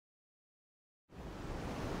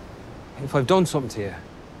if I've done something to you,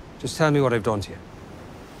 just tell me what I've done to you.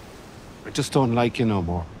 I just don't like you no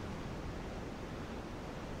more.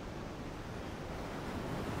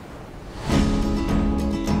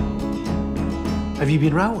 Have you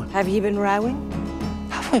been rowing? Have you been rowing?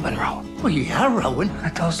 Have we been rowing? Well, you are rowing.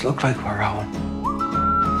 It does look like we're rowing.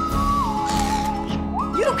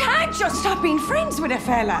 You can't just stop being friends with a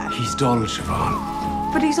fella. He's dull,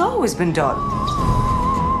 Siobhan. But he's always been dull.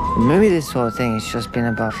 Maybe this whole thing has just been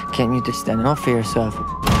about getting you to stand up for yourself.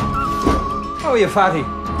 Oh, you fatty.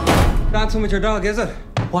 Dancing with your dog, is it?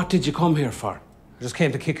 What did you come here for? I just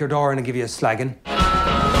came to kick your door in and give you a slagging.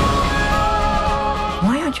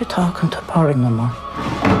 Why aren't you talking to Porrig no more?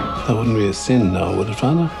 That wouldn't be a sin now, would it,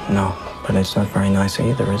 Father? No, but it's not very nice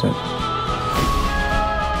either, is it?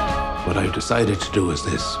 What I've decided to do is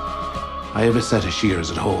this. I have a set of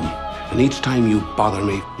shears at home, and each time you bother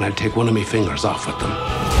me, I'll take one of my fingers off with them.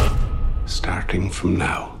 Starting from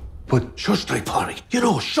now. But shush like, Porrig. You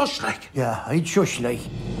know, shush like. Yeah, I'd shush like.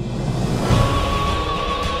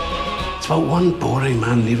 It's about one boring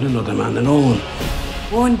man leaving another man alone.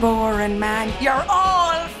 One boring man. You're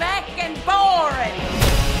all fucking boring.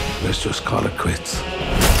 Let's just call it quits.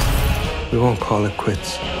 We won't call it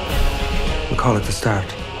quits. We'll call it the start.